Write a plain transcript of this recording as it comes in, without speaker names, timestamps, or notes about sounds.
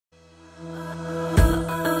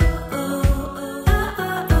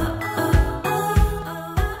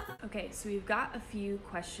we've got a few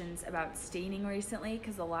questions about staining recently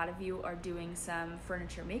because a lot of you are doing some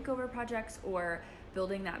furniture makeover projects or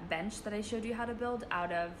building that bench that I showed you how to build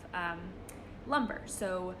out of lumber.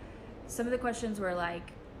 So some of the questions were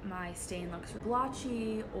like, my stain looks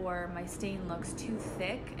blotchy, or my stain looks too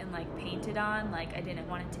thick and like painted on, like I didn't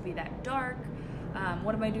want it to be that dark.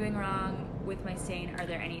 What am I doing wrong with my stain? Are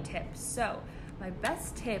there any tips? So my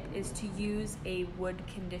best tip is to use a wood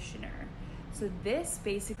conditioner. So this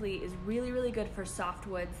basically is really, really good for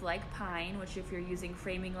softwoods like pine, which if you're using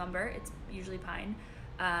framing lumber, it's usually pine.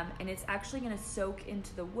 And it's actually gonna soak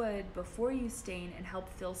into the wood before you stain and help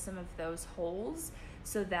fill some of those holes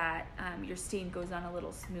so that your stain goes on a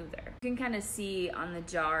little smoother. You can kind of see on the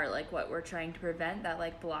jar like what we're trying to prevent, that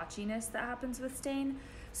like blotchiness that happens with stain.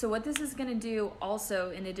 So what this is gonna do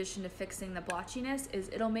also, in addition to fixing the blotchiness, is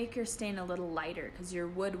it'll make your stain a little lighter because your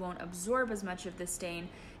wood won't absorb as much of the stain,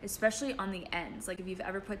 especially on the ends. Like if you've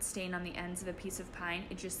ever put stain on the ends of a piece of pine,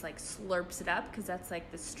 it just like slurps it up because that's like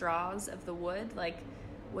the straws of the wood, like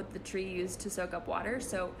what the tree used to soak up water.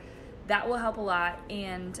 So that will help a lot.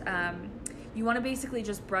 And you wanna basically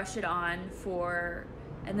just brush it on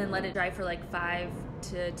and then let it dry for like 5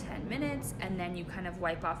 to 10 minutes, and then you kind of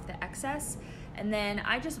wipe off the excess. And then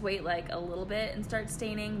I just wait like a little bit and start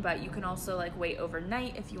staining, but you can also like wait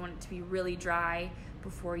overnight if you want it to be really dry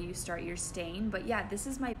before you start your stain. But yeah, this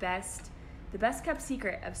is the best kept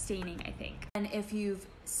secret of staining, I think. And if you've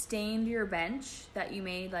stained your bench that you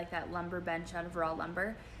made, like that lumber bench out of raw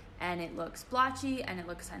lumber, and it looks blotchy and it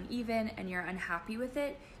looks uneven and you're unhappy with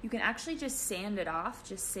it, you can actually just sand it off,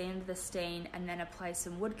 just sand the stain and then apply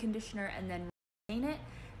some wood conditioner and then stain it,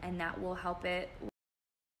 and that will help it.